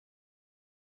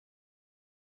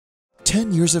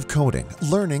10 years of coding,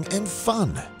 learning, and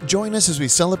fun. Join us as we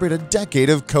celebrate a decade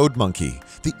of CodeMonkey,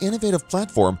 the innovative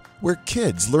platform where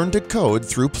kids learn to code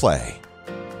through play.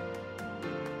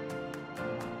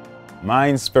 My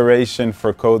inspiration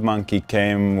for CodeMonkey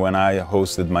came when I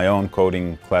hosted my own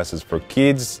coding classes for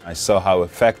kids. I saw how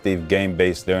effective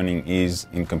game-based learning is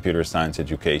in computer science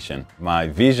education. My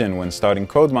vision when starting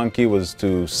CodeMonkey was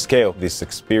to scale this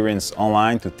experience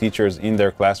online to teachers in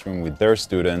their classroom with their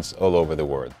students all over the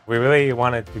world. We really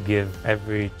wanted to give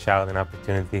every child an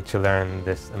opportunity to learn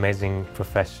this amazing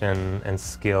profession and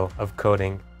skill of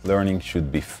coding. Learning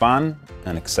should be fun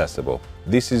and accessible.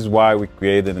 This is why we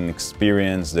created an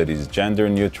experience that is gender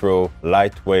neutral,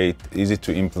 lightweight, easy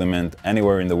to implement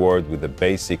anywhere in the world with a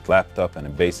basic laptop and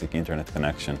a basic internet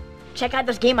connection. Check out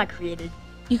this game I created.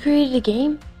 You created a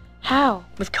game? How?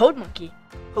 With CodeMonkey.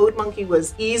 CodeMonkey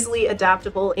was easily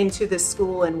adaptable into this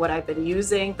school and what I've been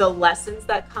using. The lessons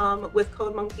that come with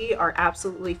CodeMonkey are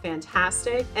absolutely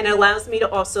fantastic, and it allows me to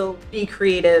also be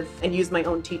creative and use my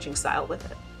own teaching style with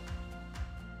it.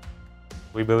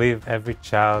 We believe every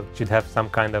child should have some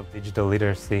kind of digital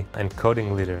literacy and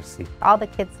coding literacy. All the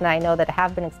kids that I know that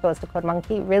have been exposed to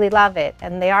CodeMonkey really love it,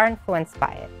 and they are influenced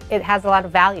by it. It has a lot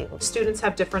of value. Students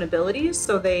have different abilities,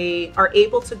 so they are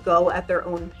able to go at their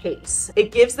own pace.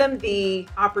 It gives them the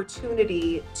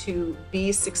opportunity to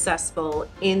be successful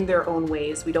in their own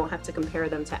ways. We don't have to compare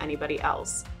them to anybody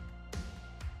else.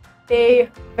 They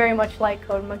very much like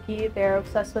CodeMonkey. They're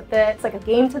obsessed with it. It's like a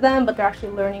game to them, but they're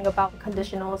actually learning about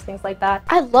conditionals, things like that.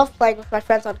 I love playing with my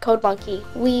friends on CodeMonkey.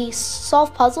 We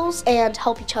solve puzzles and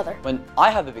help each other. When I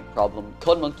have a big problem,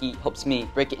 CodeMonkey helps me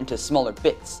break it into smaller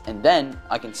bits, and then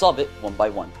I can solve it one by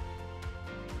one.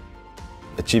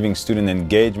 Achieving student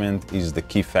engagement is the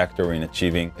key factor in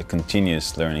achieving a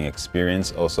continuous learning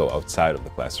experience also outside of the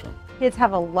classroom. Kids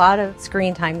have a lot of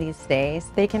screen time these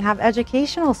days. They can have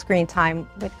educational screen time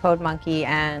with CodeMonkey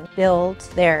and build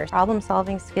their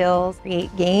problem-solving skills,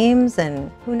 create games, and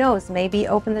who knows, maybe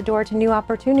open the door to new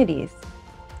opportunities.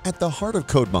 At the heart of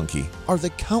CodeMonkey are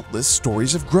the countless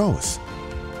stories of growth.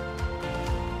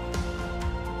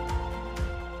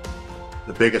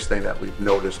 The biggest thing that we've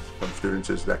noticed from students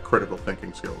is that critical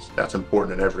thinking skills. That's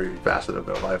important in every facet of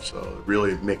their life, so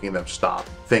really making them stop,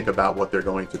 think about what they're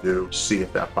going to do, see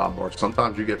if that problem works.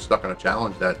 Sometimes you get stuck on a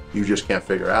challenge that you just can't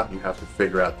figure out, and you have to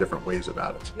figure out different ways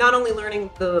about it. Not only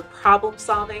learning the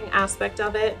problem-solving aspect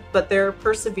of it, but they're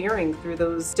persevering through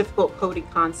those difficult coding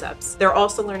concepts. They're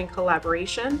also learning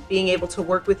collaboration, being able to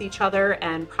work with each other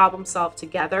and problem-solve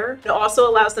together. It also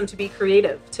allows them to be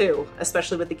creative, too,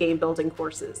 especially with the game-building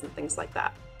courses and things like that.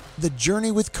 The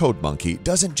journey with CodeMonkey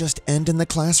doesn't just end in the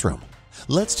classroom.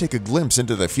 Let's take a glimpse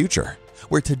into the future,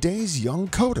 where today's young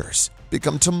coders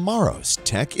become tomorrow's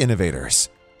tech innovators.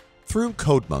 Through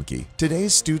CodeMonkey,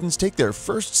 today's students take their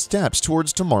first steps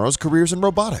towards tomorrow's careers in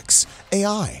robotics,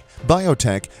 AI,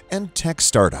 biotech, and tech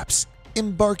startups,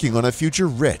 embarking on a future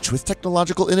rich with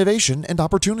technological innovation and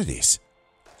opportunities.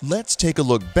 Let's take a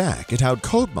look back at how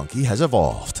CodeMonkey has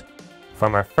evolved.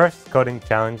 From our first coding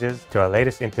challenges to our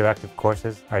latest interactive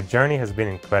courses, our journey has been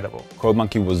incredible.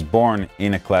 CodeMonkey was born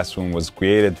in a classroom, was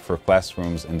created for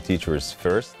classrooms and teachers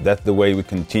first. That's the way we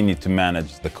continue to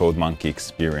manage the CodeMonkey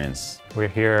experience. We're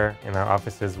here in our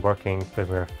offices working, but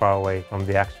we're far away from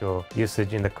the actual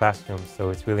usage in the classroom, so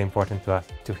it's really important to us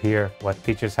to hear what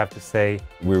teachers have to say.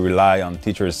 We rely on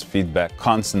teachers' feedback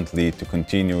constantly to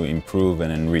continue, improve,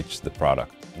 and enrich the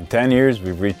product. In 10 years,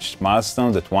 we've reached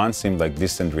milestones that once seemed like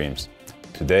distant dreams.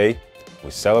 Today, we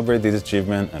celebrate this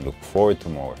achievement and look forward to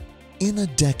more. In a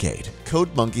decade,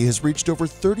 CodeMonkey has reached over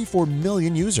 34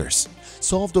 million users,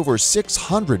 solved over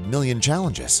 600 million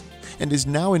challenges, and is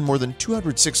now in more than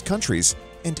 206 countries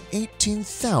and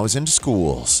 18,000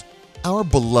 schools. Our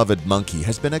beloved monkey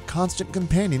has been a constant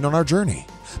companion on our journey,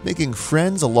 making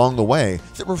friends along the way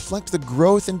that reflect the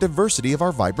growth and diversity of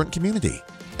our vibrant community.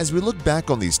 As we look back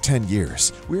on these 10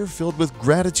 years, we are filled with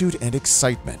gratitude and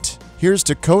excitement. Here's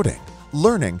to coding,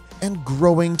 learning, and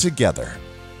growing together.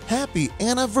 Happy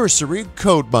anniversary,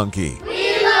 CodeMonkey!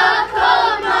 We love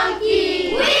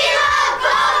CodeMonkey! We love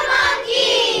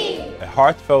CodeMonkey! A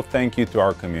heartfelt thank you to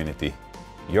our community.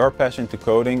 Your passion to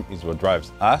coding is what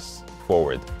drives us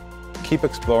forward. Keep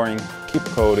exploring, keep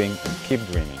coding, and keep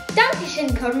dreaming. Dankeschön,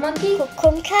 CodeMonkey! ขอบคุ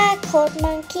ณค่ะ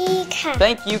CodeMonkey ค่ะ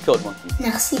Thank you, CodeMonkey!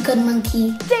 Merci, CodeMonkey!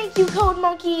 Thank you,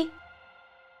 CodeMonkey!